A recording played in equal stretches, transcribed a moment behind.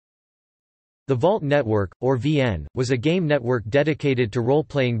The Vault Network, or VN, was a game network dedicated to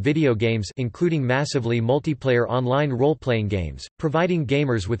role-playing video games including massively multiplayer online role-playing games, providing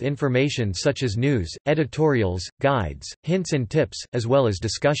gamers with information such as news, editorials, guides, hints and tips, as well as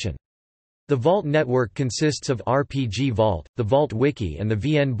discussion. The Vault Network consists of RPG Vault, the Vault Wiki and the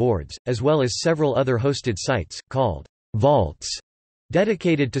VN boards, as well as several other hosted sites, called Vaults,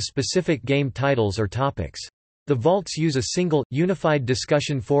 dedicated to specific game titles or topics. The Vaults use a single, unified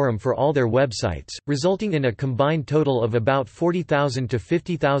discussion forum for all their websites, resulting in a combined total of about 40,000 to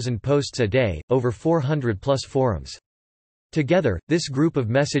 50,000 posts a day, over 400+ forums. Together, this group of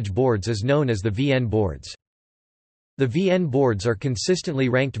message boards is known as the VN boards. The VN boards are consistently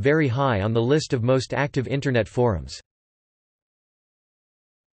ranked very high on the list of most active Internet forums.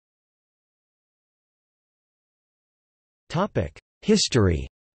 History.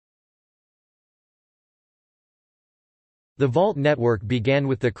 The Vault Network began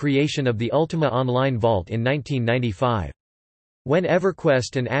with the creation of the Ultima Online Vault in 1995. When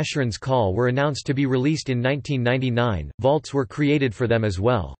EverQuest and Asheron's Call were announced to be released in 1999, vaults were created for them as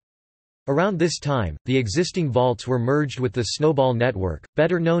well. Around this time, the existing vaults were merged with the Snowball Network,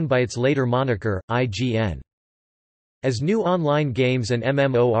 better known by its later moniker, IGN. As new online games and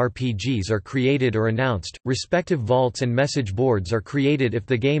MMORPGs are created or announced, respective vaults and message boards are created if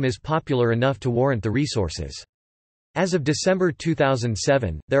the game is popular enough to warrant the resources. As of December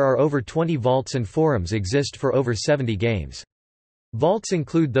 2007, there are over 20 vaults and forums exist for over 70 games. Vaults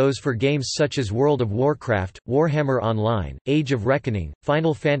include those for games such as World of Warcraft, Warhammer Online, Age of Reckoning,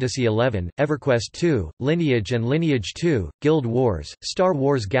 Final Fantasy XI, EverQuest 2, Lineage and Lineage 2, Guild Wars, Star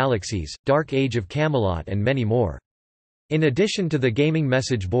Wars Galaxies, Dark Age of Camelot and many more. In addition to the gaming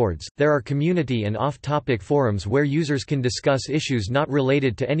message boards, there are community and off-topic forums where users can discuss issues not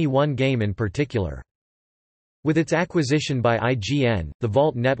related to any one game in particular. With its acquisition by IGN, the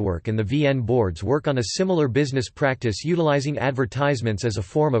Vault Network and the VN boards work on a similar business practice utilizing advertisements as a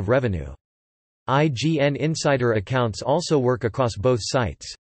form of revenue. IGN insider accounts also work across both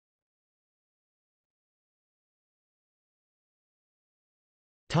sites.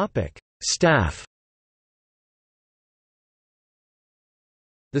 Staff.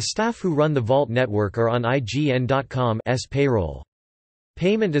 The staff who run the Vault Network are on IGN.com's payroll.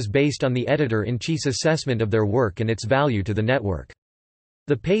 Payment is based on the editor-in-chief's assessment of their work and its value to the network.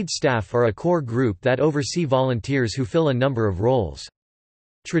 The paid staff are a core group that oversee volunteers who fill a number of roles.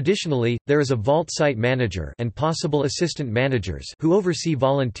 Traditionally, there is a Vault site manager and possible assistant managers who oversee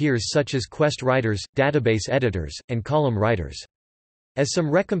volunteers such as quest writers, database editors, and column writers. As some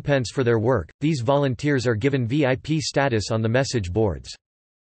recompense for their work, these volunteers are given VIP status on the message boards.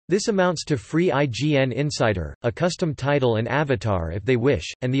 This amounts to free IGN Insider, a custom title and avatar if they wish,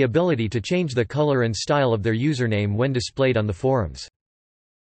 and the ability to change the color and style of their username when displayed on the forums.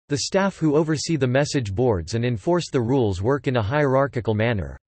 The staff who oversee the message boards and enforce the rules work in a hierarchical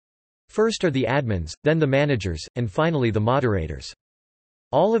manner. First are the admins, then the managers, and finally the moderators.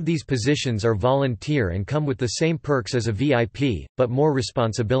 All of these positions are volunteer and come with the same perks as a VIP, but more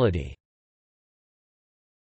responsibility.